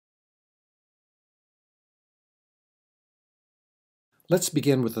Let's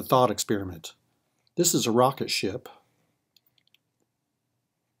begin with a thought experiment. This is a rocket ship.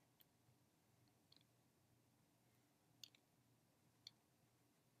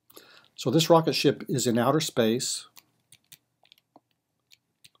 So this rocket ship is in outer space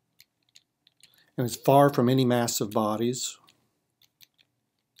and it's far from any massive bodies.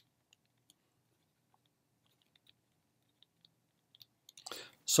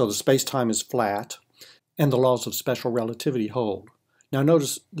 So the space-time is flat and the laws of special relativity hold. Now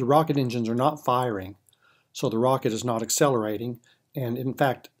notice the rocket engines are not firing, so the rocket is not accelerating, and in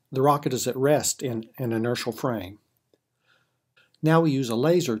fact the rocket is at rest in an inertial frame. Now we use a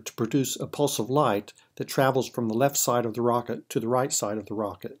laser to produce a pulse of light that travels from the left side of the rocket to the right side of the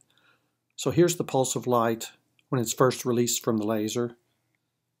rocket. So here's the pulse of light when it's first released from the laser.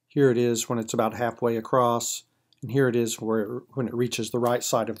 Here it is when it's about halfway across, and here it is when it reaches the right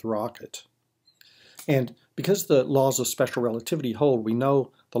side of the rocket. And because the laws of special relativity hold, we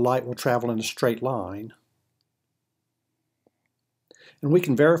know the light will travel in a straight line. And we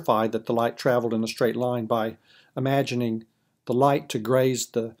can verify that the light traveled in a straight line by imagining the light to graze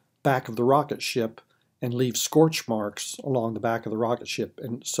the back of the rocket ship and leave scorch marks along the back of the rocket ship.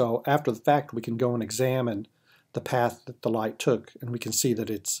 And so after the fact, we can go and examine the path that the light took, and we can see that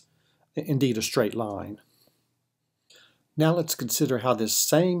it's indeed a straight line. Now let's consider how this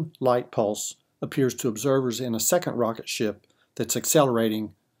same light pulse appears to observers in a second rocket ship that's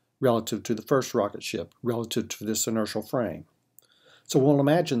accelerating relative to the first rocket ship, relative to this inertial frame. So we'll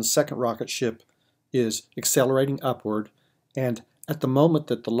imagine the second rocket ship is accelerating upward, and at the moment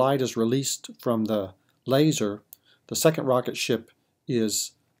that the light is released from the laser, the second rocket ship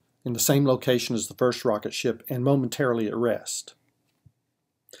is in the same location as the first rocket ship and momentarily at rest.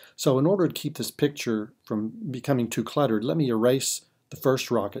 So in order to keep this picture from becoming too cluttered, let me erase the first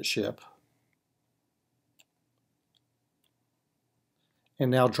rocket ship and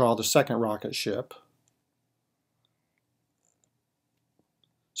now draw the second rocket ship.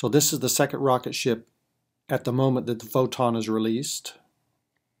 So this is the second rocket ship at the moment that the photon is released.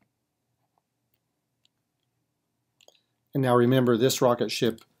 And now remember, this rocket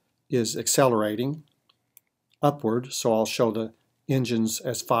ship is accelerating upward, so I'll show the engines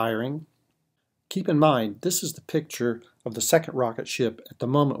as firing. Keep in mind, this is the picture of the second rocket ship at the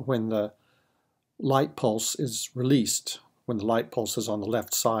moment when the light pulse is released, when the light pulse is on the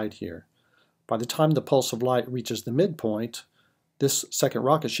left side here. By the time the pulse of light reaches the midpoint, this second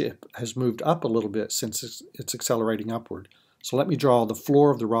rocket ship has moved up a little bit since it's accelerating upward. So let me draw the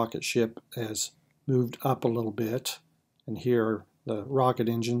floor of the rocket ship as moved up a little bit. And here are the rocket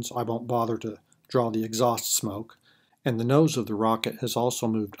engines. I won't bother to draw the exhaust smoke. And the nose of the rocket has also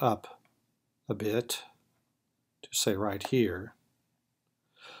moved up a bit, to say right here.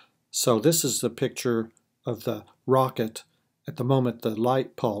 So this is the picture of the rocket at the moment the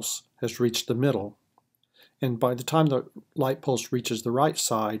light pulse has reached the middle. And by the time the light pulse reaches the right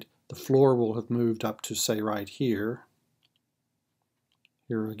side, the floor will have moved up to, say, right here.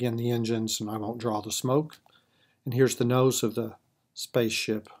 Here are again the engines, and I won't draw the smoke. And here's the nose of the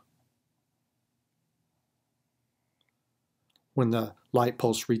spaceship when the light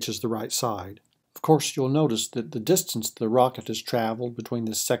pulse reaches the right side. Of course, you'll notice that the distance the rocket has traveled between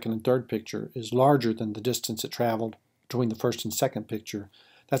this second and third picture is larger than the distance it traveled between the first and second picture.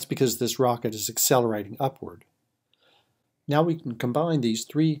 That's because this rocket is accelerating upward. Now we can combine these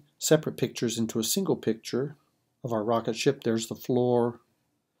three separate pictures into a single picture of our rocket ship. There's the floor.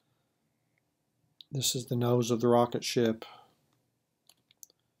 This is the nose of the rocket ship.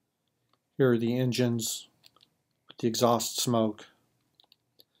 Here are the engines with the exhaust smoke.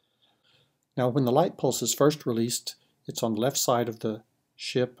 Now when the light pulse is first released, it's on the left side of the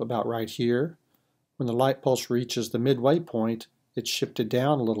ship, about right here. When the light pulse reaches the midway point, it's shifted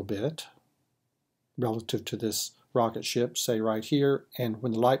down a little bit relative to this rocket ship, say right here, and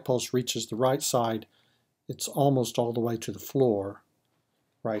when the light pulse reaches the right side, it's almost all the way to the floor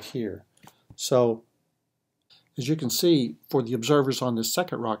right here. So as you can see, for the observers on this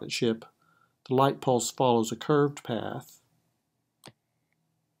second rocket ship, the light pulse follows a curved path,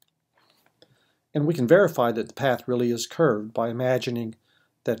 and we can verify that the path really is curved by imagining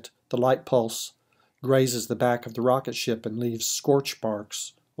that the light pulse grazes the back of the rocket ship and leaves scorch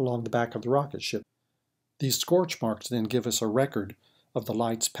marks along the back of the rocket ship. These scorch marks then give us a record of the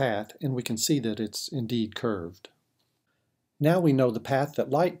light's path, and we can see that it's indeed curved. Now we know the path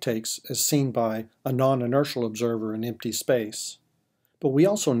that light takes as seen by a non-inertial observer in empty space. But we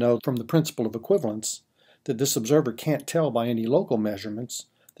also know from the principle of equivalence that this observer can't tell by any local measurements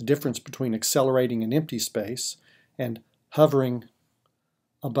the difference between accelerating in empty space and hovering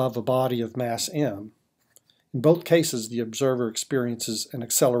above a body of mass m In both cases, the observer experiences an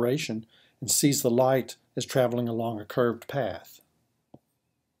acceleration and sees the light as traveling along a curved path.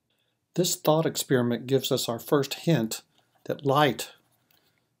 This thought experiment gives us our first hint that light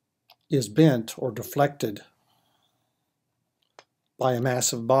is bent or deflected by a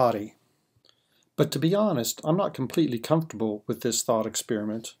massive body. But to be honest, I'm not completely comfortable with this thought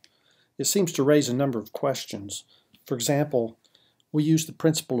experiment. It seems to raise a number of questions. For example, we use the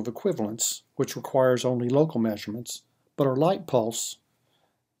principle of equivalence, which requires only local measurements, but our light pulse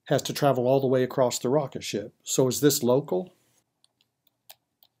has to travel all the way across the rocket ship. So is this local?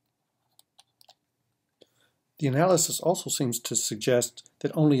 The analysis also seems to suggest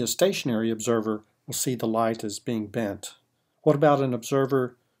that only a stationary observer will see the light as being bent. What about an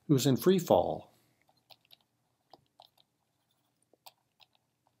observer who's in free fall?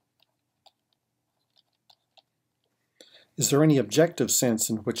 Is there any objective sense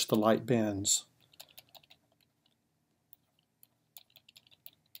in which the light bends?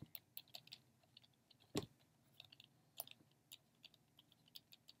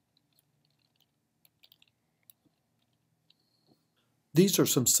 These are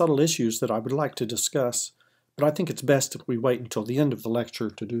some subtle issues that I would like to discuss, but I think it's best if we wait until the end of the lecture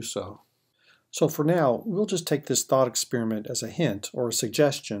to do so. So for now, we'll just take this thought experiment as a hint or a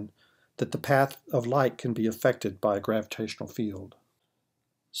suggestion that the path of light can be affected by a gravitational field.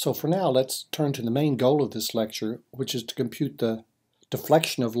 So for now, let's turn to the main goal of this lecture, which is to compute the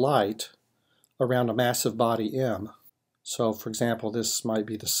deflection of light around a massive body M. So for example, this might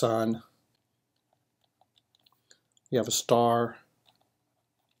be the sun. We have a star,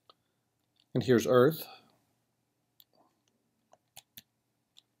 and here's Earth.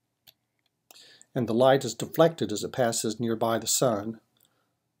 And the light is deflected as it passes nearby the sun.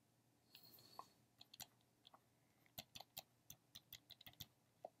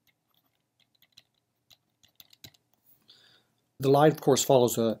 The light, of course,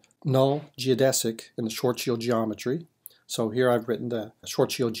 follows a null geodesic in the Schwarzschild geometry. So here I've written the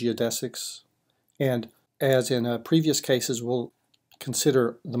Schwarzschild geodesics. And as in previous cases, we'll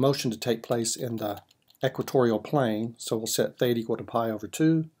consider the motion to take place in the equatorial plane. So we'll set theta equal to pi over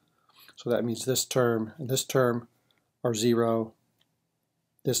 2. So that means this term and this term are 0.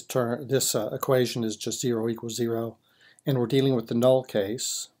 This equation is just 0 equals 0. And we're dealing with the null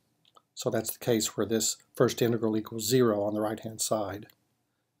case. So that's the case where this first integral equals 0 on the right-hand side.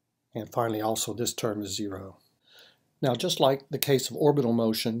 And finally, also, this term is 0. Now, just like the case of orbital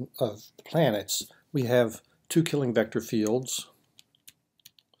motion of the planets, we have two Killing vector fields.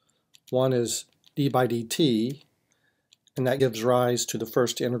 One is d by dt, and that gives rise to the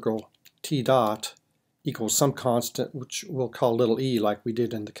first integral t dot equals some constant, which we'll call little e, like we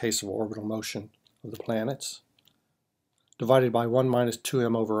did in the case of orbital motion of the planets, divided by 1 minus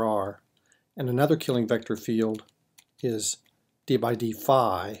 2m over r. And another Killing vector field is d by d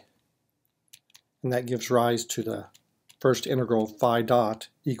phi, and that gives rise to the first integral phi dot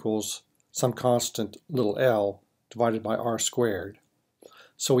equals some constant little l divided by r squared.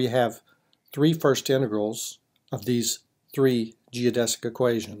 So we have three first integrals of these three geodesic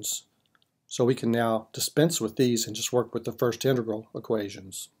equations. So we can now dispense with these and just work with the first integral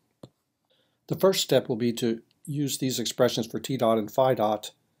equations. The first step will be to use these expressions for t dot and phi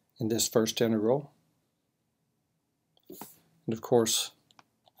dot in this first integral. And of course,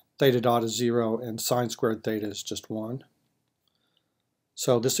 theta dot is 0 and sine squared theta is just 1.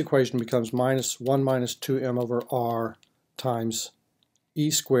 So this equation becomes minus 1 minus 2m over r times e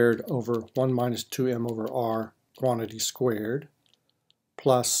squared over 1 minus 2m over r quantity squared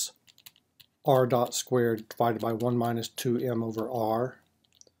plus r dot squared divided by 1 minus 2m over r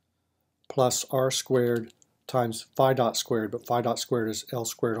plus r squared times phi dot squared, but phi dot squared is L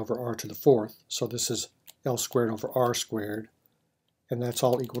squared over R to the fourth, so this is L squared over R squared, and that's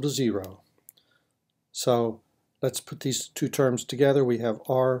all equal to 0. So let's put these two terms together. We have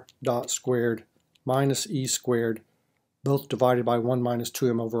R dot squared minus E squared, both divided by 1 minus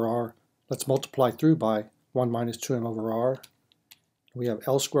 2m over R. Let's multiply through by 1 minus 2m over R. We have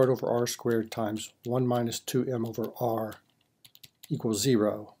L squared over R squared times 1 minus 2m over R equals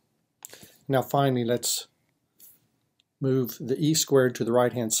 0. Now finally, let's move the e squared to the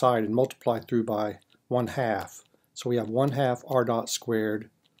right-hand side and multiply through by 1/2. So we have 1/2 r dot squared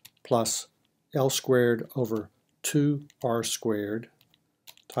plus L squared over 2r squared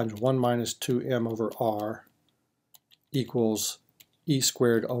times 1 minus 2m over r equals e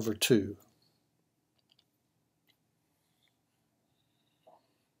squared over 2.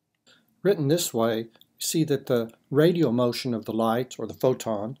 Written this way, you see that the radial motion of the light, or the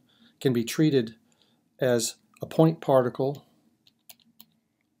photon, can be treated as a point particle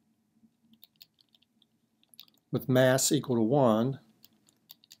with mass equal to 1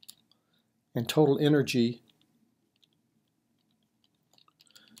 and total energy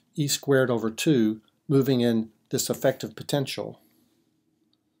E squared over 2 moving in this effective potential.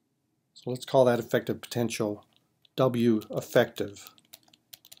 So let's call that effective potential W effective.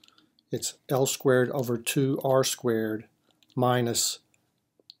 It's L squared over 2R squared minus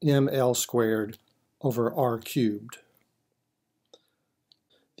ML squared over R cubed.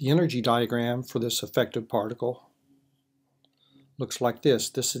 The energy diagram for this effective particle looks like this.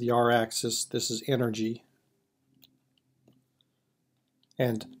 This is the R-axis, this is energy.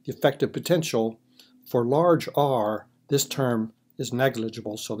 And the effective potential for large R, this term is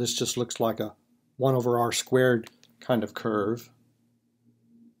negligible, so this just looks like a 1 over R squared kind of curve.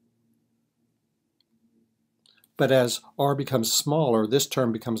 But as R becomes smaller, this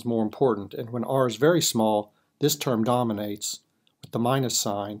term becomes more important, and when R is very small, this term dominates with the minus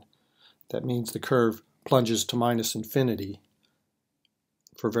sign. That means the curve plunges to minus infinity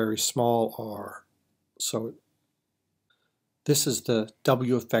for very small r. So this is the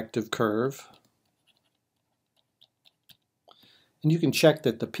W effective curve. And you can check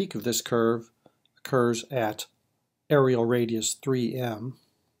that the peak of this curve occurs at areal radius 3m,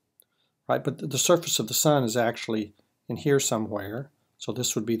 right? But the surface of the sun is actually in here somewhere. So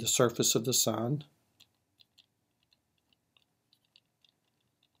this would be the surface of the sun.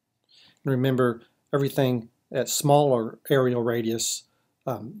 And remember, everything at smaller areal radius,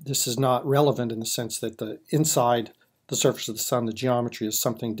 this is not relevant in the sense that the inside the surface of the sun, the geometry is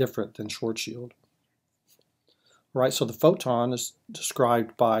something different than Schwarzschild. Right, so the photon is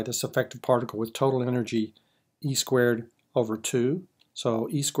described by this effective particle with total energy E squared over 2. So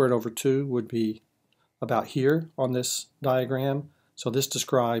E squared over 2 would be about here on this diagram. So this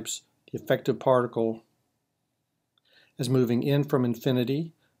describes the effective particle as moving in from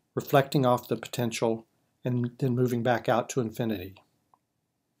infinity, reflecting off the potential, and then moving back out to infinity.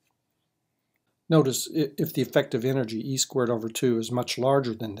 Notice if the effective energy E squared over 2 is much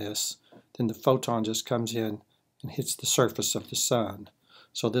larger than this, then the photon just comes in and hits the surface of the sun.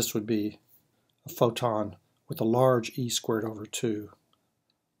 So this would be a photon with a large E squared over 2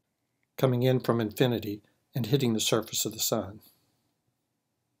 coming in from infinity and hitting the surface of the sun.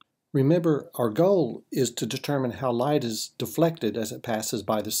 Remember, our goal is to determine how light is deflected as it passes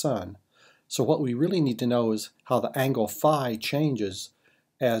by the sun. So what we really need to know is how the angle phi changes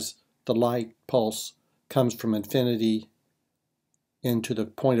as the light pulse comes from infinity into the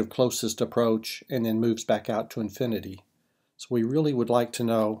point of closest approach and then moves back out to infinity. So we really would like to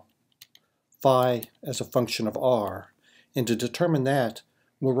know phi as a function of r. And to determine that,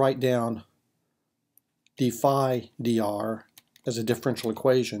 we'll write down d phi dr as a differential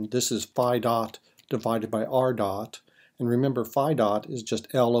equation. This is phi dot divided by r dot. And remember, phi dot is just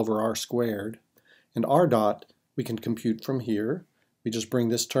L over r squared. And r dot we can compute from here. We just bring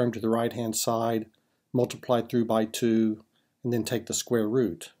this term to the right-hand side, multiply through by 2, and then take the square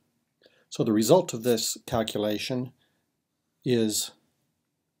root. So the result of this calculation is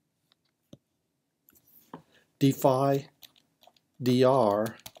d phi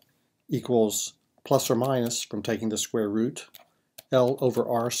dr equals plus or minus, from taking the square root, L over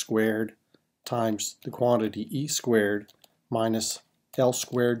r squared times the quantity E squared minus L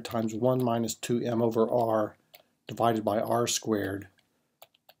squared times 1 minus 2m over r divided by r squared,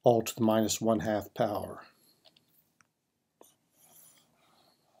 all to the minus 1/2 power.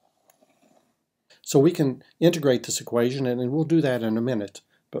 So we can integrate this equation, and we'll do that in a minute.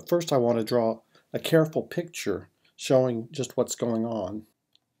 But first I want to draw a careful picture showing just what's going on.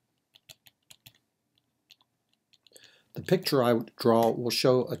 The picture I draw will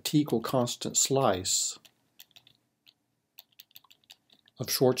show a t-equal constant slice of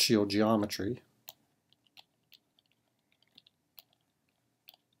Schwarzschild geometry.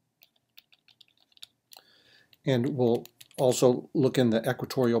 And we'll also look in the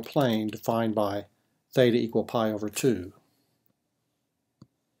equatorial plane defined by theta equal pi over 2.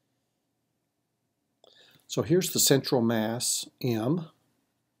 So here's the central mass, m.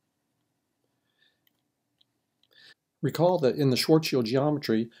 Recall that in the Schwarzschild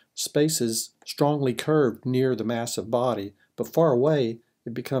geometry, space is strongly curved near the massive body, but far away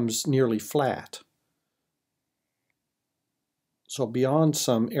it becomes nearly flat. So beyond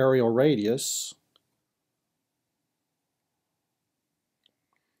some areal radius,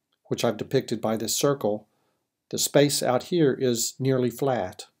 which I've depicted by this circle, the space out here is nearly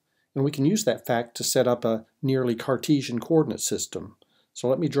flat. And we can use that fact to set up a nearly Cartesian coordinate system. So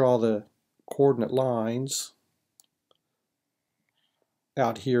let me draw the coordinate lines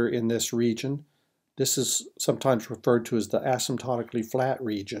out here in this region. This is sometimes referred to as the asymptotically flat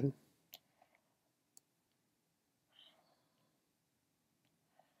region.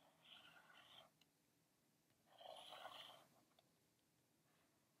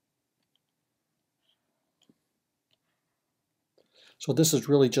 So this is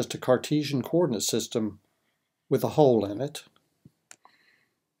really just a Cartesian coordinate system with a hole in it.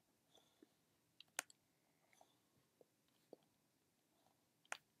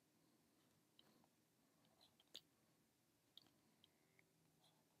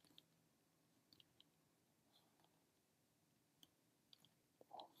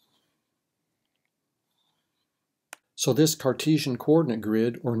 So this Cartesian coordinate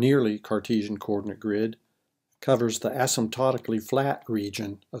grid, or nearly Cartesian coordinate grid, covers the asymptotically flat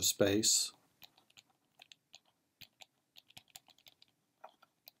region of space.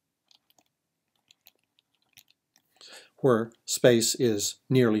 Where space is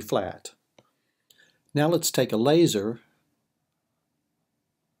nearly flat. Now let's take a laser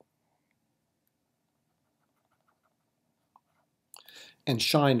and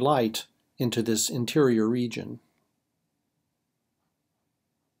shine light into this interior region.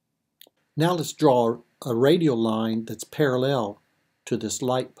 Now let's draw a radial line that's parallel to this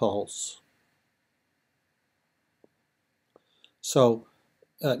light pulse. So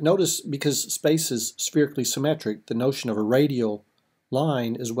notice, because space is spherically symmetric, the notion of a radial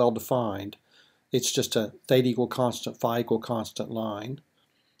line is well defined. It's just a theta equal constant, phi equal constant line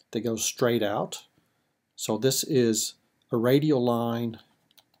that goes straight out. So this is a radial line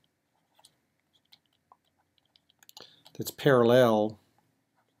that's parallel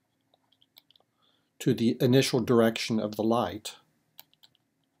to the initial direction of the light.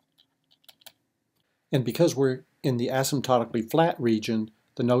 And because we're in the asymptotically flat region,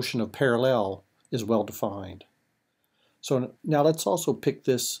 the notion of parallel is well defined. So now let's also pick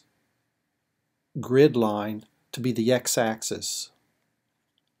this grid line to be the x-axis.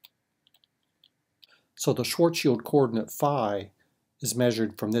 So the Schwarzschild coordinate phi is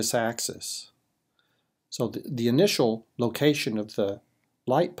measured from this axis. So the initial location of the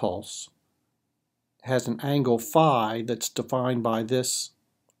light pulse has an angle phi that's defined by this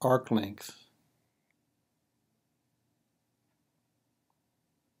arc length.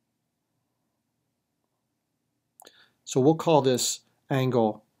 So we'll call this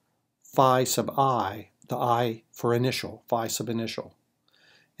angle phi sub I, the I for initial, phi sub initial.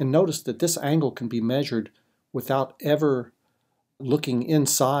 And notice that this angle can be measured without ever looking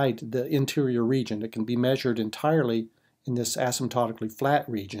inside the interior region. It can be measured entirely in this asymptotically flat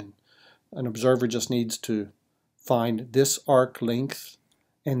region. An observer just needs to find this arc length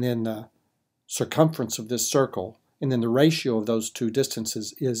and then the circumference of this circle, and then the ratio of those two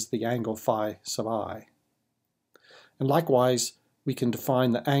distances is the angle phi sub I. And likewise, we can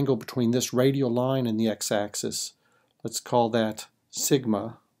define the angle between this radial line and the x-axis. Let's call that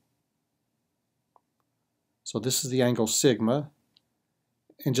sigma. So this is the angle sigma,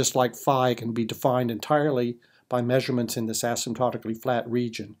 and just like phi, it can be defined entirely by measurements in this asymptotically flat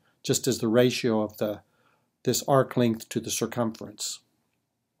region, just as the ratio of this arc length to the circumference.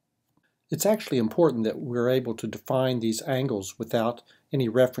 It's actually important that we're able to define these angles without any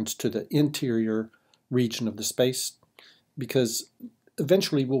reference to the interior region of the space, because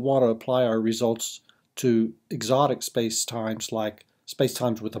eventually we'll want to apply our results to exotic space-times like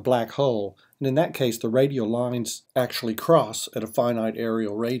space-times with a black hole, and in that case the radial lines actually cross at a finite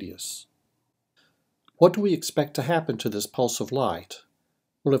areal radius. What do we expect to happen to this pulse of light?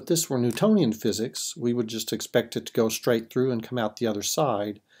 Well, if this were Newtonian physics, we would just expect it to go straight through and come out the other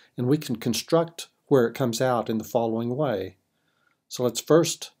side, and we can construct where it comes out in the following way. So let's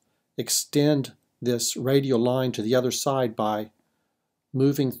first extend this radial line to the other side by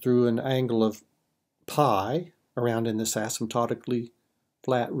moving through an angle of pi around in this asymptotically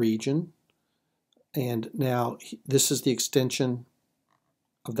flat region. And now this is the extension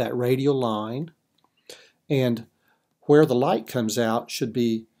of that radial line. And where the light comes out should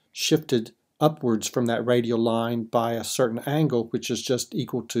be shifted upwards from that radial line by a certain angle, which is just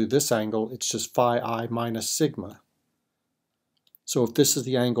equal to this angle. It's just phi I minus sigma. So if this is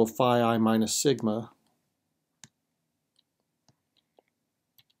the angle phi I minus sigma,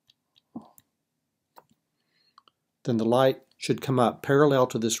 then the light should come up parallel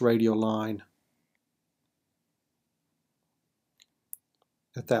to this radial line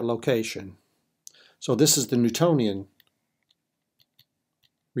at that location. So this is the Newtonian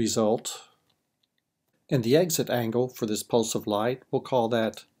result. And the exit angle for this pulse of light, we'll call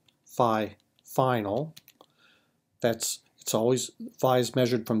that phi final. It's always, phi is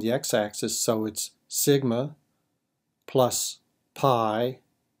measured from the x-axis, so it's sigma plus pi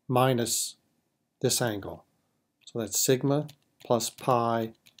minus this angle. So that's sigma plus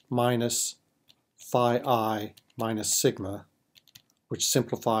pi minus phi I minus sigma, which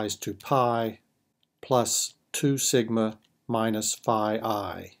simplifies to pi plus 2 sigma minus phi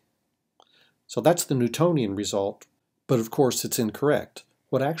I. So that's the Newtonian result. But of course it's incorrect.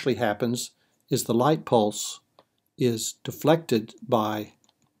 What actually happens is the light pulse is deflected by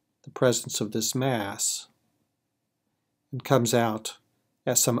the presence of this mass and comes out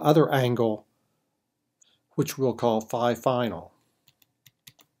at some other angle, which we'll call phi final.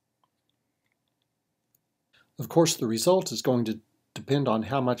 Of course, the result is going to depend on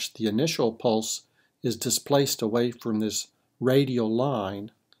how much the initial pulse is displaced away from this radial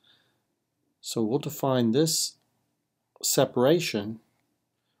line. So we'll define this separation,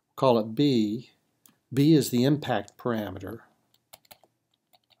 call it B. B is the impact parameter.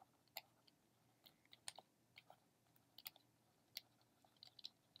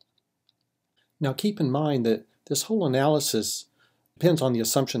 Now keep in mind that this whole analysis depends on the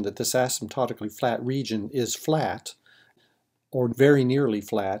assumption that this asymptotically flat region is flat, or very nearly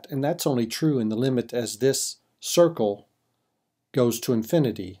flat, and that's only true in the limit as this circle goes to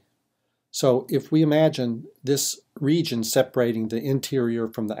infinity. So if we imagine this region separating the interior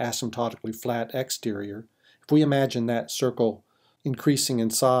from the asymptotically flat exterior, if we imagine that circle increasing in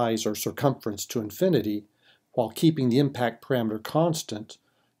size or circumference to infinity while keeping the impact parameter constant,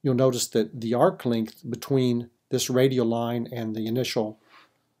 you'll notice that the arc length between this radial line and the initial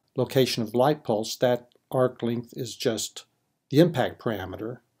location of the light pulse, that arc length is just the impact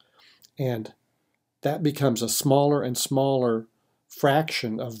parameter, and that becomes a smaller and smaller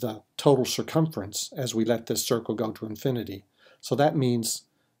fraction of the total circumference as we let this circle go to infinity. So that means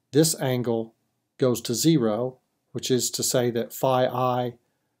this angle goes to 0, which is to say that phi I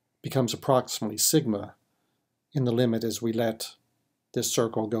becomes approximately sigma in the limit as we let this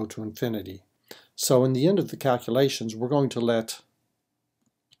circle go to infinity. So in the end of the calculations, we're going to let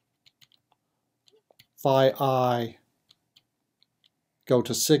phi I go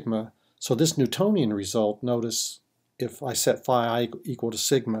to sigma. So this Newtonian result, notice if I set phi I equal to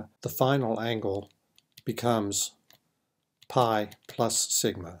sigma, the final angle becomes pi plus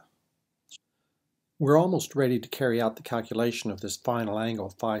sigma. We're almost ready to carry out the calculation of this final angle,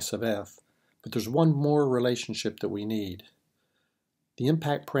 phi sub f, but there's one more relationship that we need. The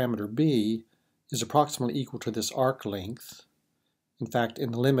impact parameter b is approximately equal to this arc length. In fact,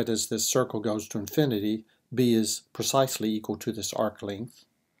 in the limit as this circle goes to infinity, b is precisely equal to this arc length.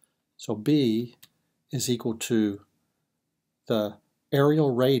 So b is equal to the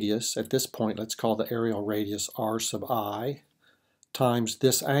areal radius, at this point let's call the areal radius r sub I, times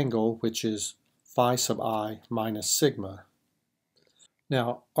this angle, which is phi sub I minus sigma.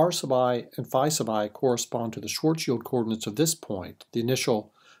 Now, r sub I and phi sub I correspond to the Schwarzschild coordinates of this point, the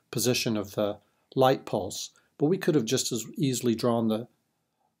initial position of the light pulse, but we could have just as easily drawn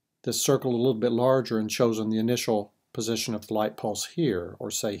this circle a little bit larger and chosen the initial position of the light pulse here,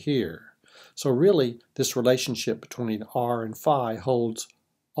 or say here. So really, this relationship between r and phi holds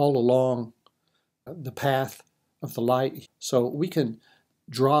all along the path of the light. So we can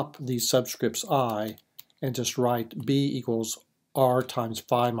drop these subscripts I and just write b equals r times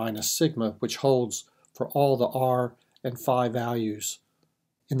phi minus sigma, which holds for all the r and phi values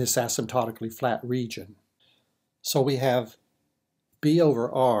in this asymptotically flat region. So we have b over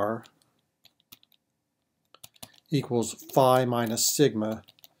r equals phi minus sigma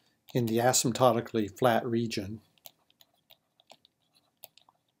in the asymptotically flat region.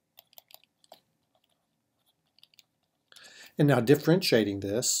 And now differentiating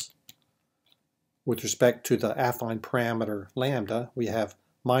this with respect to the affine parameter lambda, we have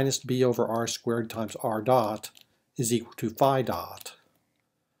minus b over r squared times r dot is equal to phi dot.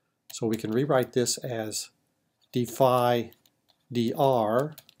 So we can rewrite this as d phi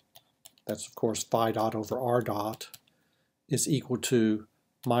dr, that's of course phi dot over r dot, is equal to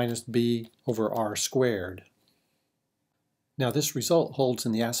minus b over r squared. Now this result holds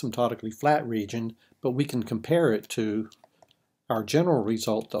in the asymptotically flat region, but we can compare it to our general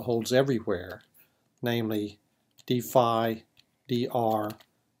result that holds everywhere, namely d phi dr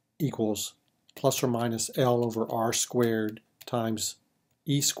equals plus or minus L over r squared times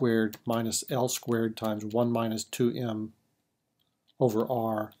e squared minus L squared times 1 minus 2m over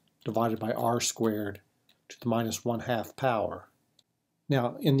r divided by r squared to the minus 1/2 power.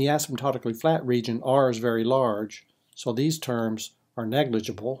 Now, in the asymptotically flat region, r is very large, so these terms are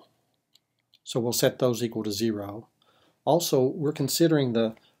negligible, so we'll set those equal to 0. Also, we're considering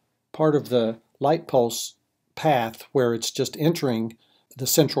the part of the light pulse path where it's just entering the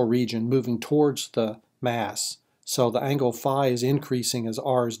central region, moving towards the mass. So the angle phi is increasing as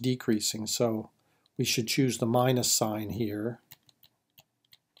r is decreasing, so we should choose the minus sign here.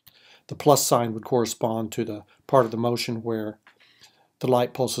 The plus sign would correspond to the part of the motion where the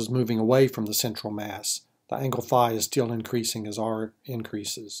light pulse is moving away from the central mass. The angle phi is still increasing as r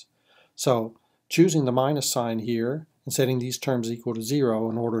increases. So choosing the minus sign here and setting these terms equal to 0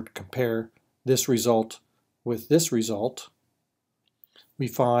 in order to compare this result with this result, we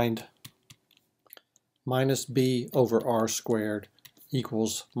find minus b over r squared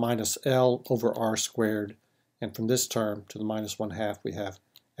equals minus L over r squared, and from this term to the minus 1/2 we have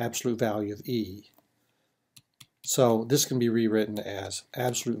absolute value of E. So this can be rewritten as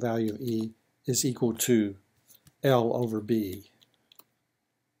absolute value of E is equal to L over B.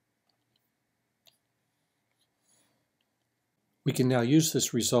 We can now use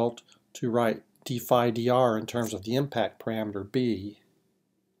this result to write d phi dr in terms of the impact parameter B.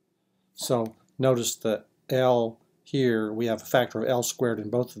 So notice that L here, we have a factor of L squared in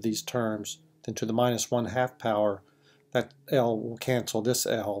both of these terms. Then to the minus 1/2 power, that L will cancel this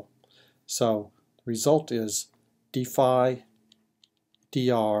L. So the result is d phi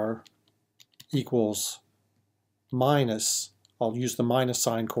dr equals minus, I'll use the minus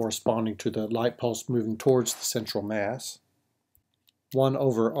sign corresponding to the light pulse moving towards the central mass, 1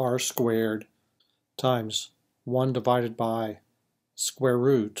 over r squared times 1 divided by square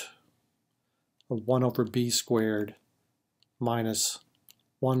root of 1 over b squared minus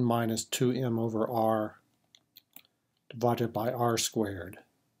 1 minus 2m over r divided by r squared.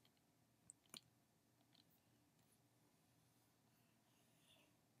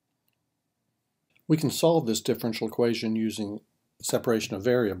 We can solve this differential equation using separation of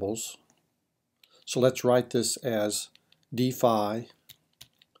variables. So let's write this as d phi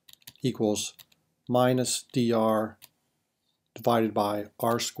equals minus dr divided by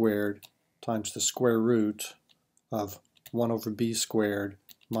r squared times the square root of 1 over b squared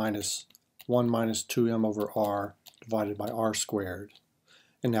minus 1 minus 2m over r divided by r squared.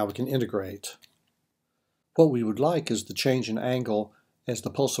 And now we can integrate. What we would like is the change in angle as the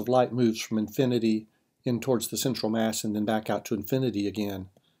pulse of light moves from infinity in towards the central mass and then back out to infinity again.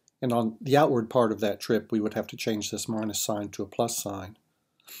 And on the outward part of that trip, we would have to change this minus sign to a plus sign.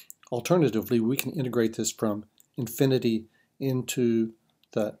 Alternatively, we can integrate this from infinity into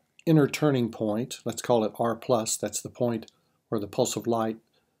the inner turning point. Let's call it r plus. That's the point where the pulse of light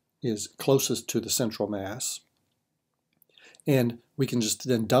is closest to the central mass. And we can just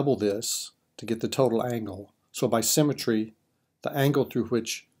then double this to get the total angle. So by symmetry, the angle through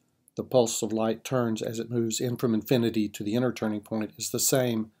which the pulse of light turns as it moves in from infinity to the inner turning point is the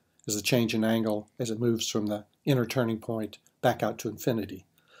same as the change in angle as it moves from the inner turning point back out to infinity.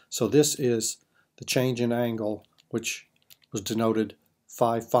 So this is the change in angle, which was denoted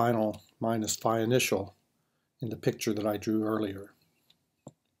phi final minus phi initial in the picture that I drew earlier.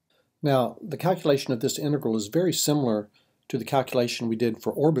 Now, the calculation of this integral is very similar to the calculation we did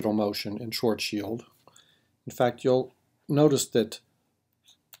for orbital motion in Schwarzschild. In fact, you'll notice that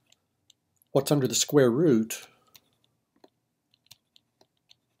what's under the square root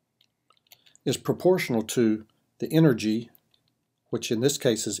is proportional to the energy, which in this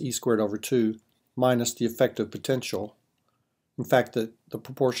case is E squared over 2, minus the effective potential. In fact, the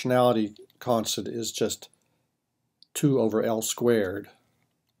proportionality constant is just 2 over L squared.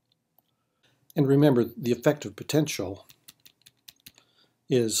 And remember, the effective potential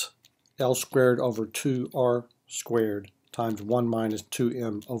is L squared over 2R squared times 1 minus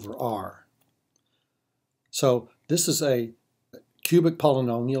 2m over r. So this is a cubic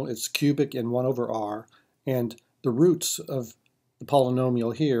polynomial. It's cubic in 1 over r, and the roots of the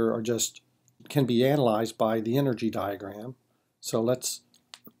polynomial here are just can be analyzed by the energy diagram. So let's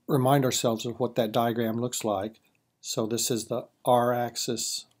remind ourselves of what that diagram looks like. So this is the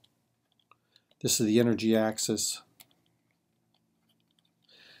r-axis. This is the energy axis.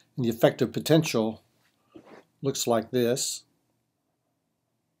 And the effective potential looks like this.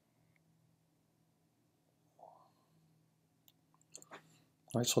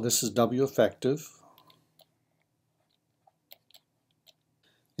 All right, so this is W effective.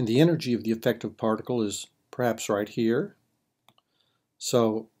 And the energy of the effective particle is perhaps right here.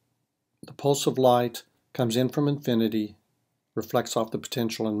 So the pulse of light comes in from infinity, reflects off the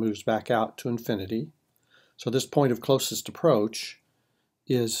potential, and moves back out to infinity. So this point of closest approach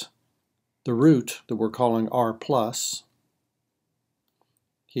is the root that we're calling r plus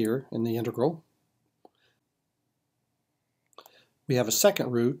here in the integral. We have a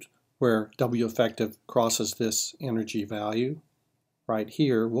second root where W effective crosses this energy value right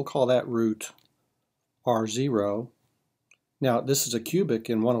here. We'll call that root R0. Now this is a cubic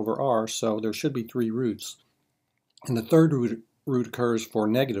in 1 over r, so there should be 3 roots. And the third root occurs for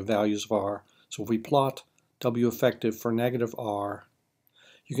negative values of r. So if we plot W effective for negative r,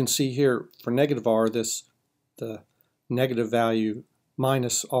 you can see here for negative r, the negative value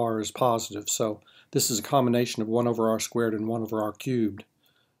minus r is positive. So this is a combination of 1 over r squared and 1 over r cubed.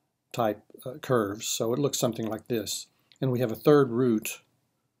 type curves. So it looks something like this. And we have a third root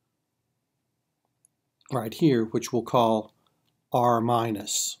right here, which we'll call R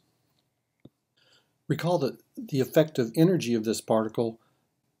minus. Recall that the effective energy of this particle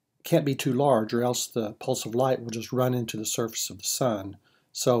can't be too large, or else the pulse of light will just run into the surface of the sun.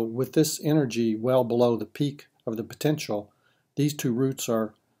 So with this energy well below the peak of the potential, these two roots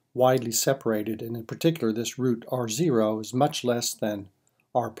are widely separated, and in particular this root R0 is much less than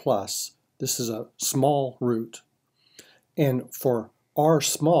R plus. This is a small root. And for R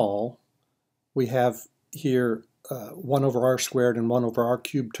small, we have here 1 over R squared and 1 over R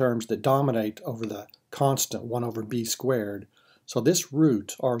cubed terms that dominate over the constant 1 over B squared. So this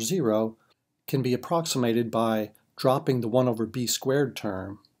root, R0, can be approximated by dropping the 1 over B squared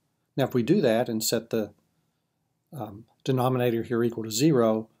term. Now if we do that and set the denominator here equal to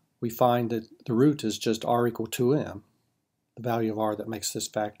 0, we find that the root is just R equal to m, the value of R that makes this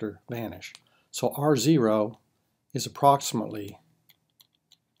factor vanish. So R0 is approximately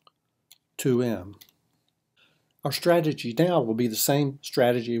 2m. Our strategy now will be the same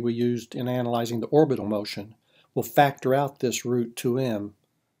strategy we used in analyzing the orbital motion. We'll factor out this root 2m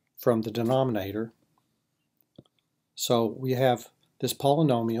from the denominator. So we have this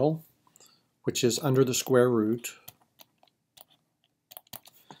polynomial, which is under the square root.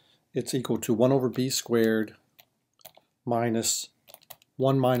 It's equal to 1 over b squared minus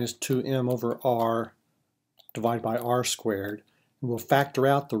 1 minus 2m over r divided by r squared. And we'll factor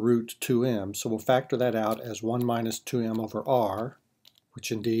out the root 2m. So we'll factor that out as 1 minus 2m over r,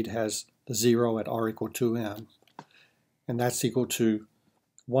 which indeed has the 0 at r equal to m. And that's equal to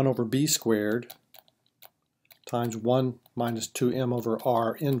 1 over b squared times 1 minus 2m over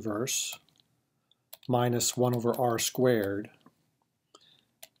r inverse minus 1 over r squared.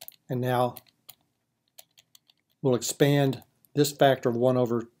 And now we'll expand this factor of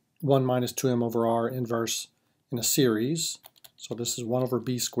 1 minus 2m over r inverse in a series. So this is 1 over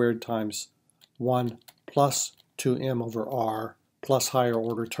b squared times 1 plus 2m over r plus higher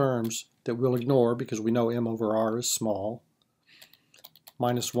order terms that we'll ignore because we know m over r is small,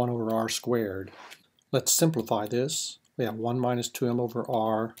 minus 1 over r squared. Let's simplify this. We have 1 minus 2m over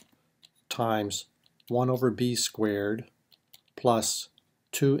r times 1 over b squared plus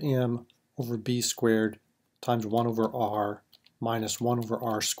 2m over b squared times 1 over r minus 1 over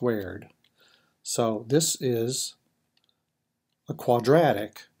r squared. So this is a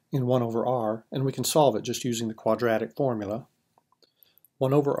quadratic in 1 over r, and we can solve it just using the quadratic formula.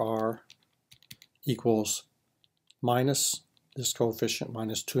 1 over r equals minus this coefficient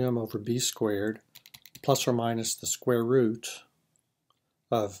minus 2m over b squared plus or minus the square root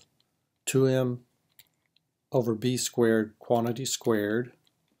of 2m over b squared quantity squared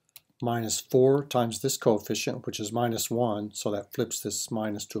minus 4 times this coefficient, which is minus 1, so that flips this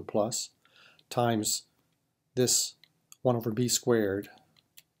minus to a plus, times this 1 over b squared.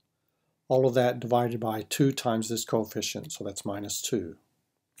 All of that divided by 2 times this coefficient, so that's minus 2.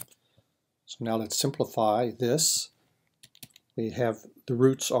 So now let's simplify this. We have the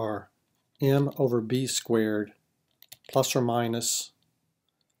roots are m over b squared plus or minus,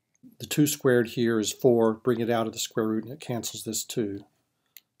 the 2 squared here is 4, bring it out of the square root and it cancels this 2.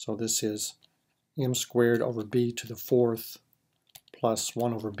 So this is m squared over b to the 4th plus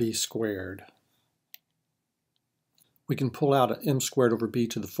 1 over b squared. We can pull out m squared over b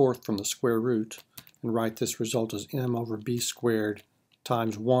to the 4th from the square root and write this result as m over b squared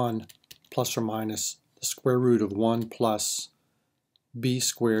times 1 plus or minus the square root of 1 plus b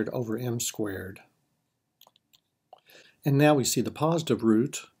squared over m squared. And now we see the positive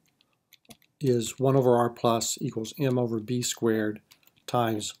root is 1 over r plus equals m over b squared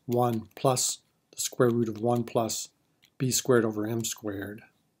times 1 plus the square root of 1 plus b squared over m squared.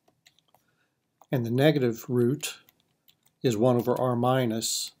 And the negative root is 1 over r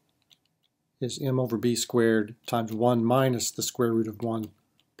minus is m over b squared times 1 minus the square root of 1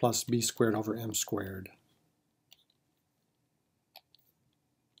 plus b squared over m squared.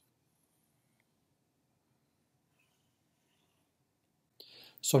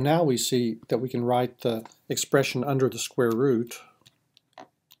 So now we see that we can write the expression under the square root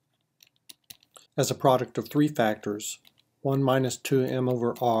as a product of 3 factors, 1 minus 2m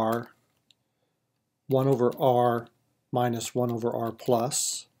over r, 1 over r minus 1 over r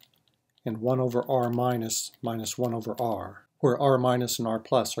plus, and 1 over r minus minus 1 over r, where r minus and r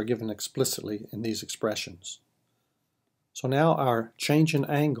plus are given explicitly in these expressions. So now our change in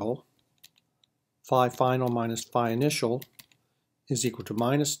angle, phi final minus phi initial, is equal to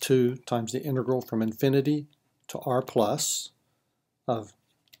minus 2 times the integral from infinity to r plus of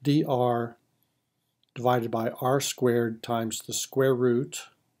dr divided by r squared times the square root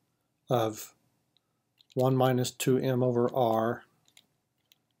of 1 minus 2m over r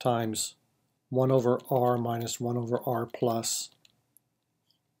times 1 over r minus 1 over r plus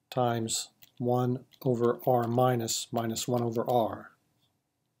times 1 over r minus 1 over r.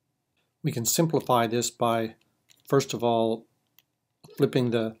 We can simplify this by, first of all,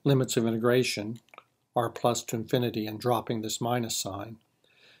 flipping the limits of integration, r plus to infinity, and dropping this minus sign.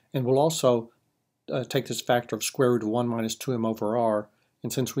 And we'll also take this factor of square root of 1 minus 2m over r,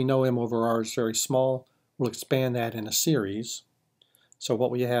 and since we know m over r is very small, we'll expand that in a series. So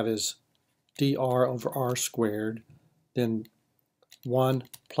what we have is dr over r squared, then 1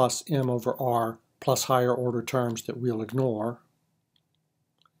 plus m over r plus higher order terms that we'll ignore,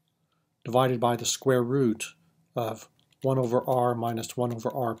 divided by the square root of 1 over r minus 1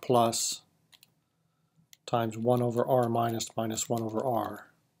 over r plus times 1 over r minus 1 over r.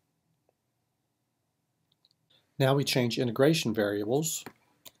 Now we change integration variables.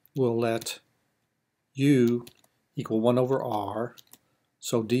 We'll let u equal 1 over r,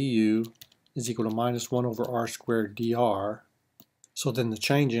 so du is equal to minus 1 over r squared dr. So then the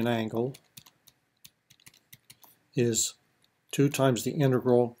change in angle is 2 times the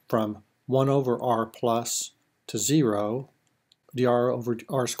integral from 1 over r plus to 0. Dr over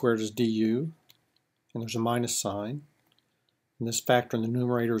r squared is du, and there's a minus sign. And this factor in the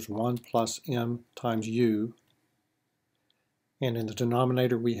numerator is 1 plus m times u. And in the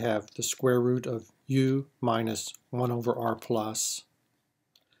denominator we have the square root of u minus 1 over r plus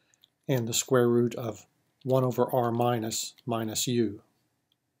and the square root of 1 over r minus u.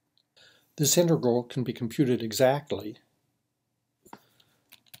 This integral can be computed exactly.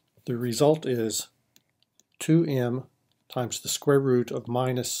 The result is 2m times the square root of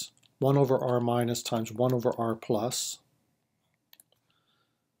minus 1 over r minus times 1 over r plus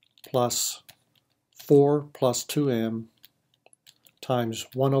 4 plus 2m times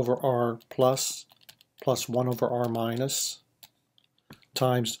 1 over r plus 1 over r minus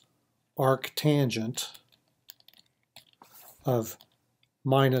times arctangent of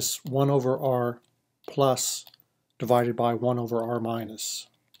minus 1 over r plus divided by 1 over r minus.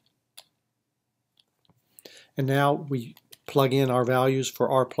 And now we plug in our values for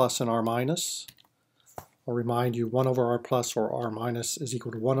r plus and r minus. I'll remind you 1 over r plus or r minus is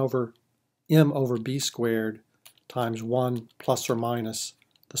equal to 1 over m over b squared times 1 plus or minus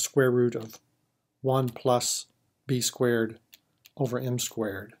the square root of 1 plus b squared over m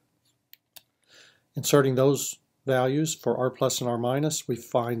squared. Inserting those values for r plus and r minus, we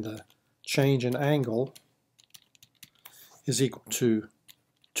find the change in angle is equal to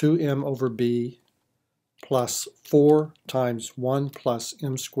 2m over b plus 4 times 1 plus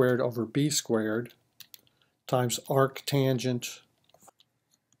m squared over b squared times arctangent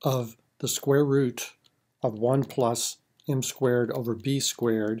of the square root of 1 plus m squared over b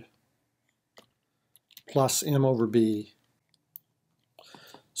squared plus m over b.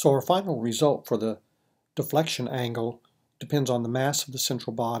 So our final result for the deflection angle depends on the mass of the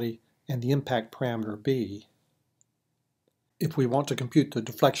central body and the impact parameter b. If we want to compute the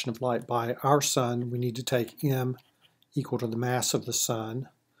deflection of light by our sun, we need to take m equal to the mass of the sun,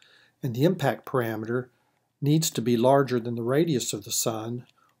 and the impact parameter needs to be larger than the radius of the sun,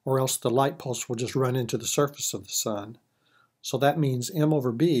 or else the light pulse will just run into the surface of the sun. So that means m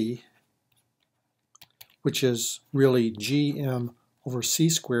over b, which is really gm over c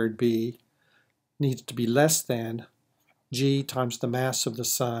squared b, needs to be less than g times the mass of the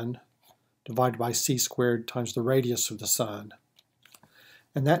sun divided by c squared times the radius of the sun.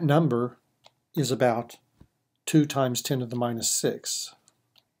 And that number is about 2 times 10 to the minus 6.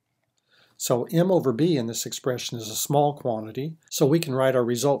 So m over b in this expression is a small quantity, so we can write our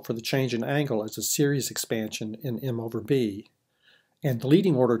result for the change in angle as a series expansion in m over b. And the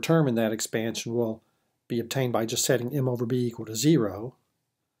leading order term in that expansion will be obtained by just setting m over b equal to 0.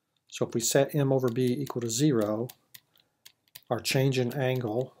 So if we set m over b equal to 0, our change in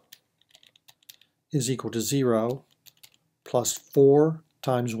angle is equal to 0 plus 4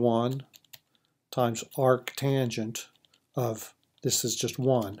 times 1 times arctangent of, this is just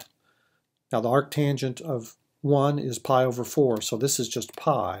 1. Now the arctangent of 1 is pi over 4, so this is just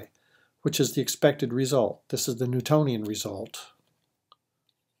pi, which is the expected result. This is the Newtonian result.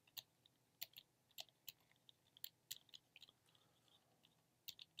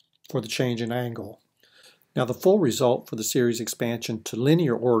 For the change in angle. Now the full result for the series expansion to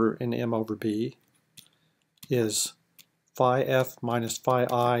linear order in m over b is phi f minus phi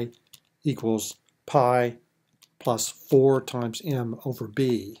I equals pi plus 4 times m over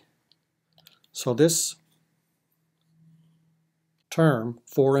b. So this term,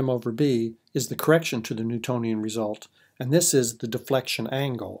 4m over b, is the correction to the Newtonian result, and this is the deflection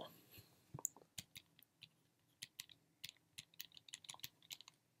angle.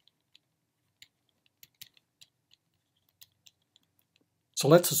 So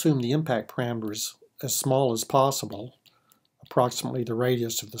let's assume the impact parameter is as small as possible, approximately the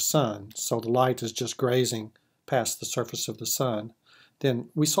radius of the sun, so the light is just grazing past the surface of the sun. Then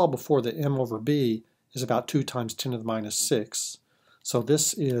we saw before that m over b is about 2 times 10 to the minus 6. So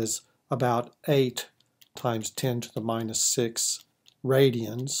this is about 8 times 10 to the minus 6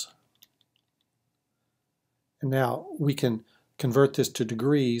 radians. And now we can convert this to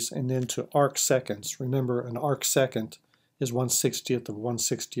degrees and then to arc seconds. Remember, an arc second is 1/60th of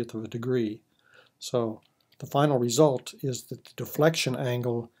 1/60th of a degree. So the final result is that the deflection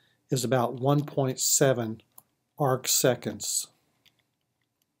angle is about 1.7 arc seconds.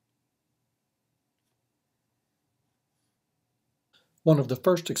 One of the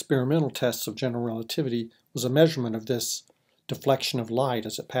first experimental tests of general relativity was a measurement of this deflection of light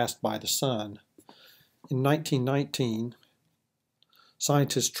as it passed by the sun. In 1919,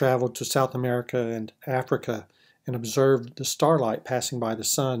 scientists traveled to South America and Africa and observed the starlight passing by the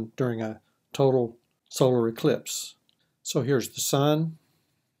sun during a total solar eclipse. So here's the sun,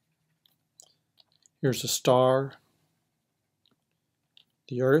 here's a star,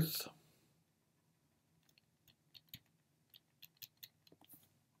 the earth,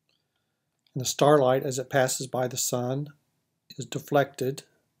 and the starlight as it passes by the sun is deflected.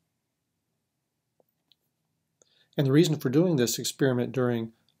 And the reason for doing this experiment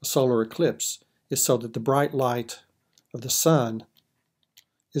during a solar eclipse is so that the bright light of the sun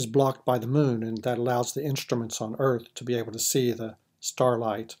is blocked by the moon, and that allows the instruments on Earth to be able to see the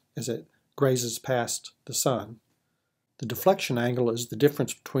starlight as it grazes past the sun. The deflection angle is the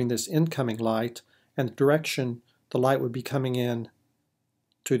difference between this incoming light and the direction the light would be coming in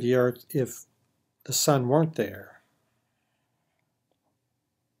to the Earth if the sun weren't there.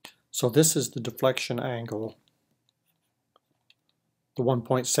 So this is the deflection angle, the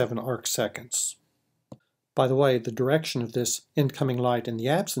 1.7 arc seconds. By the way, the direction of this incoming light in the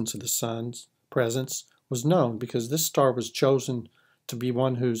absence of the sun's presence was known because this star was chosen to be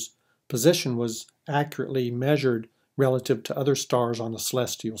one whose position was accurately measured relative to other stars on the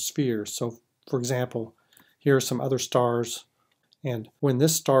celestial sphere. So, for example, here are some other stars, and when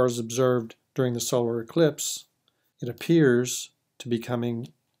this star is observed during the solar eclipse, it appears to be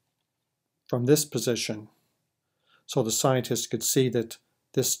coming from this position. So the scientists could see that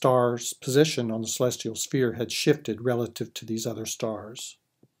this star's position on the celestial sphere had shifted relative to these other stars.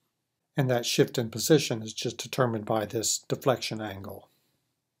 And that shift in position is just determined by this deflection angle.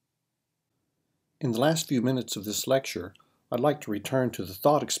 In the last few minutes of this lecture, I'd like to return to the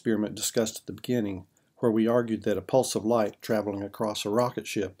thought experiment discussed at the beginning, where we argued that a pulse of light traveling across a rocket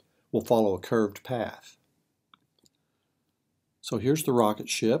ship will follow a curved path. So here's the rocket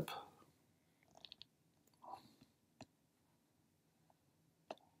ship.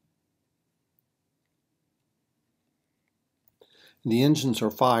 The engines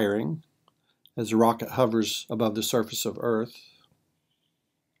are firing as the rocket hovers above the surface of Earth.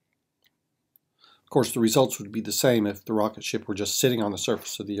 Of course, the results would be the same if the rocket ship were just sitting on the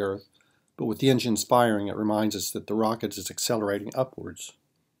surface of the Earth, but with the engines firing, it reminds us that the rocket is accelerating upwards.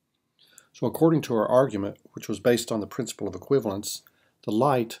 So according to our argument, which was based on the principle of equivalence, the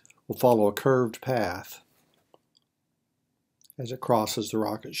light will follow a curved path as it crosses the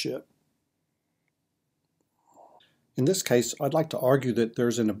rocket ship. In this case, I'd like to argue that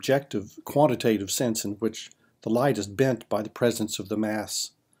there's an objective, quantitative sense in which the light is bent by the presence of the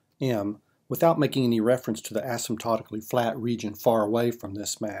mass m without making any reference to the asymptotically flat region far away from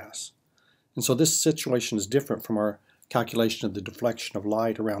this mass. And so this situation is different from our calculation of the deflection of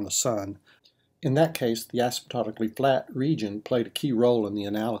light around the sun. In that case, the asymptotically flat region played a key role in the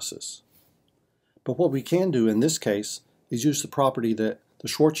analysis. But what we can do in this case is use the property that the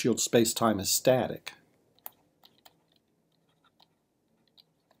Schwarzschild spacetime is static.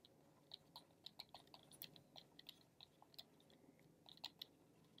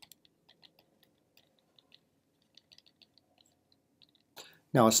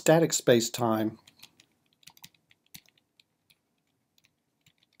 Now, a static spacetime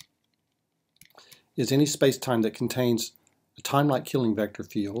is any spacetime that contains a time-like Killing vector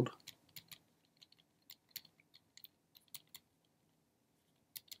field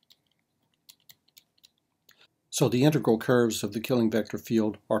so the integral curves of the Killing vector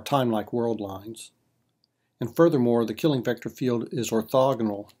field are time-like world lines. And furthermore, the Killing vector field is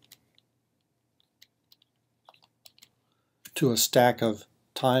orthogonal to a stack of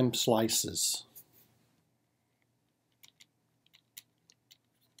time slices.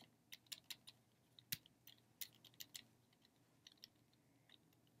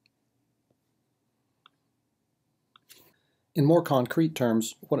 In more concrete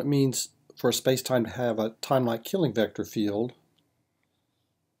terms, what it means for a spacetime to have a time-like Killing vector field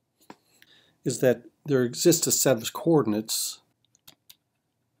is that there exists a set of coordinates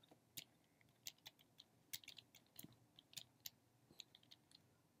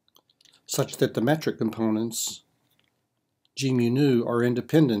such that the metric components g mu nu are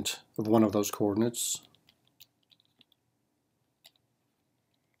independent of one of those coordinates,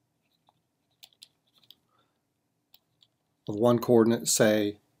 of one coordinate,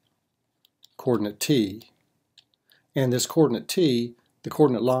 say coordinate t, and this coordinate t, the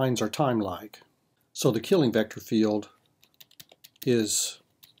coordinate lines are time-like. So the Killing vector field is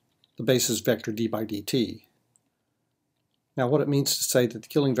the basis vector d by dt. Now what it means to say that the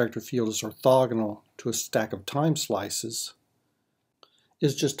Killing vector field is orthogonal to a stack of time slices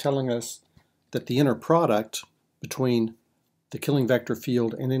is just telling us that the inner product between the Killing vector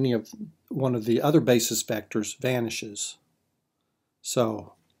field and any of one of the other basis vectors vanishes.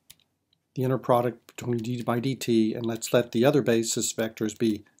 So the inner product between d by dt, and let's let the other basis vectors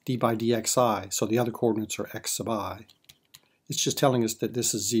be d by dxi, so the other coordinates are x sub I. It's just telling us that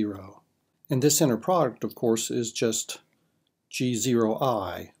this is 0. And this inner product, of course, is just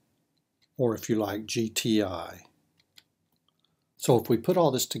g0i, or if you like, gti. So if we put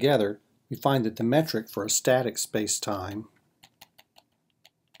all this together, we find that the metric for a static spacetime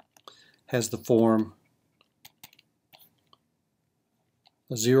has the form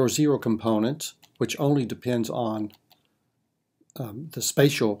a 0, 0 component, which only depends on the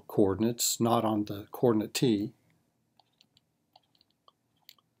spatial coordinates, not on the coordinate t.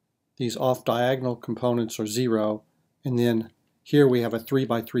 These off-diagonal components are 0, and then here we have a 3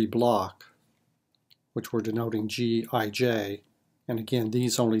 by 3 block, which we're denoting gij, and again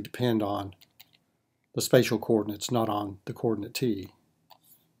these only depend on the spatial coordinates, not on the coordinate t.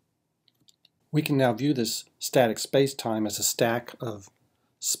 We can now view this static spacetime as a stack of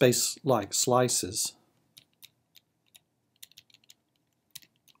space-like slices.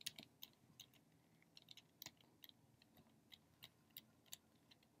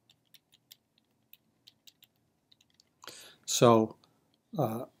 So,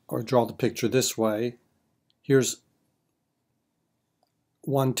 or draw the picture this way. Here's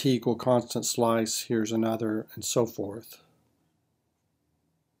one t equal constant slice, here's another, and so forth.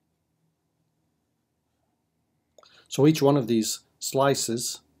 So each one of these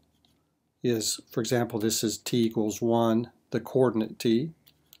slices is, for example, this is t equals 1, the coordinate t.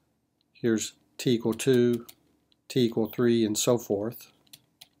 Here's t equal 2, t equal 3, and so forth.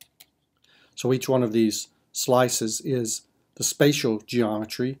 So each one of these slices is the spatial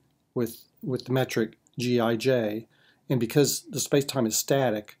geometry with the metric gij, and because the spacetime is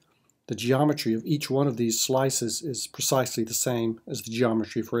static, the geometry of each one of these slices is precisely the same as the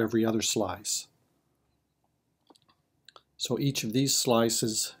geometry for every other slice. So each of these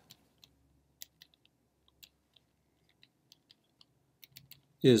slices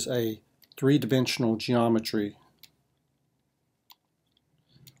is a three-dimensional geometry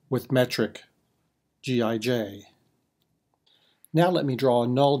with metric gij. Now let me draw a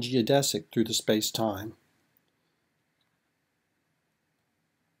null geodesic through the space-time.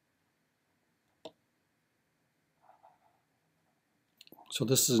 So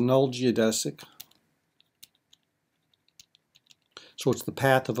this is a null geodesic. So it's the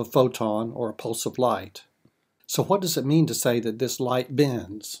path of a photon or a pulse of light. So what does it mean to say that this light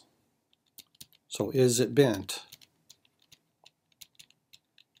bends? So is it bent?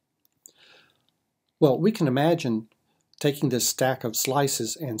 Well, we can imagine taking this stack of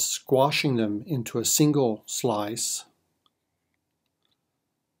slices and squashing them into a single slice.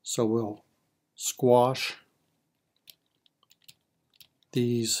 So we'll squash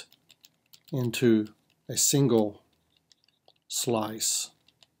these into a single slice.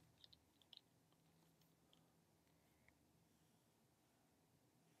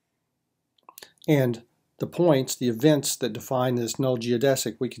 And the points, the events that define this null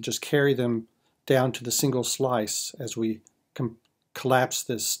geodesic, we can just carry them down to the single slice as we collapse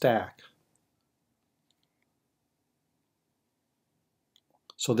this stack.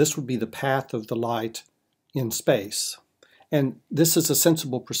 So this would be the path of the light in space. And this is a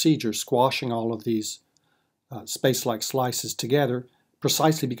sensible procedure, squashing all of these space-like slices together,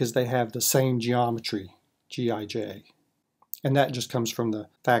 precisely because they have the same geometry, gij. And that just comes from the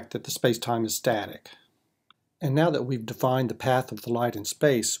fact that the space-time is static. And now that we've defined the path of the light in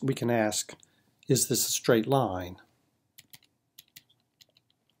space, we can ask, is this a straight line?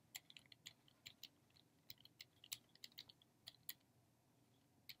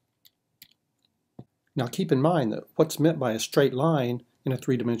 Now keep in mind that what's meant by a straight line in a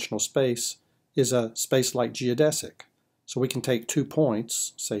three-dimensional space is a space-like geodesic. So we can take 2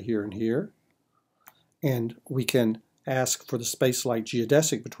 points, say here and here, and we can ask for the space-like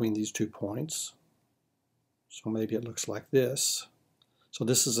geodesic between these 2 points. So maybe it looks like this. So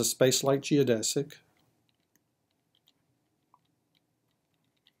this is a space-like geodesic.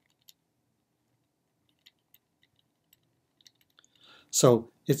 So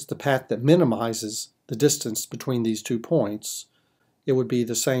it's the path that minimizes the distance between these 2 points. It would be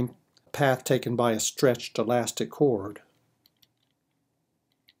the same path taken by a stretched elastic cord.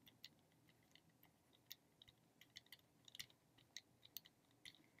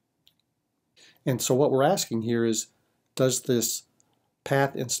 And so what we're asking here is, does this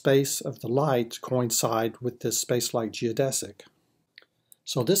path in space of the light coincide with this space-like geodesic?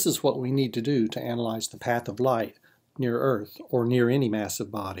 So this is what we need to do to analyze the path of light near Earth or near any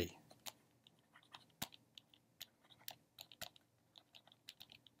massive body.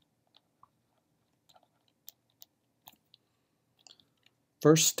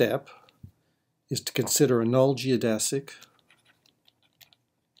 First step is to consider a null geodesic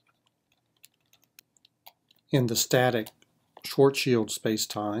in the static Schwarzschild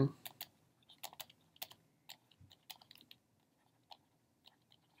spacetime.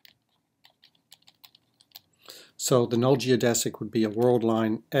 So the null geodesic would be a world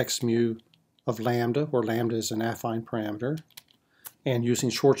line x mu of lambda, where lambda is an affine parameter. And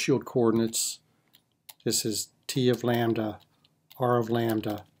using Schwarzschild coordinates, this is t of lambda, r of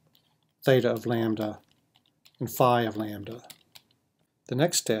lambda, theta of lambda, and phi of lambda. The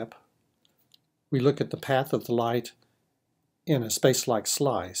next step, we look at the path of the light in a space-like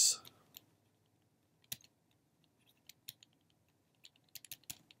slice.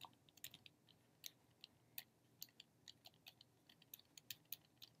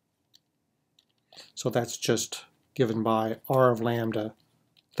 So that's just given by r of lambda,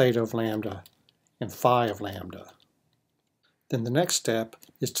 theta of lambda, and phi of lambda. Then the next step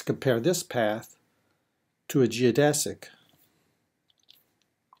is to compare this path to a geodesic.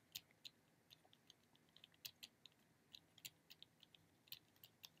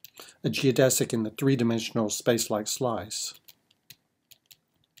 A geodesic in the three-dimensional space-like slice.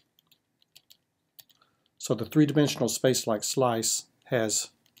 So the three-dimensional space-like slice has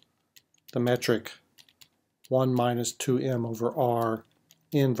the metric 1 minus 2m over r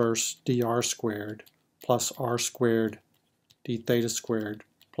inverse dr squared plus r squared d theta squared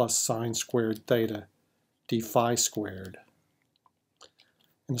plus sine squared theta d phi squared.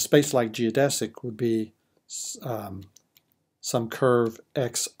 And the space-like geodesic would be some curve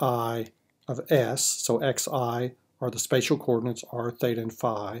xi of s. So xi are the spatial coordinates r, theta, and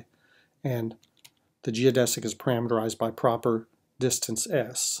phi, and the geodesic is parameterized by proper distance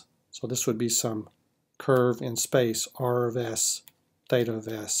s. So this would be some curve in space r of s, theta of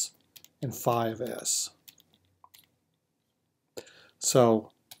s, and phi of s.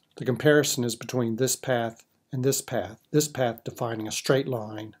 So the comparison is between this path and this path defining a straight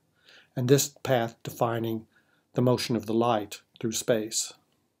line, and this path defining the motion of the light through space.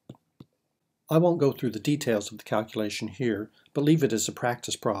 I won't go through the details of the calculation here, but leave it as a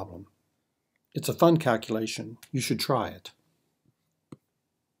practice problem. It's a fun calculation. You should try it.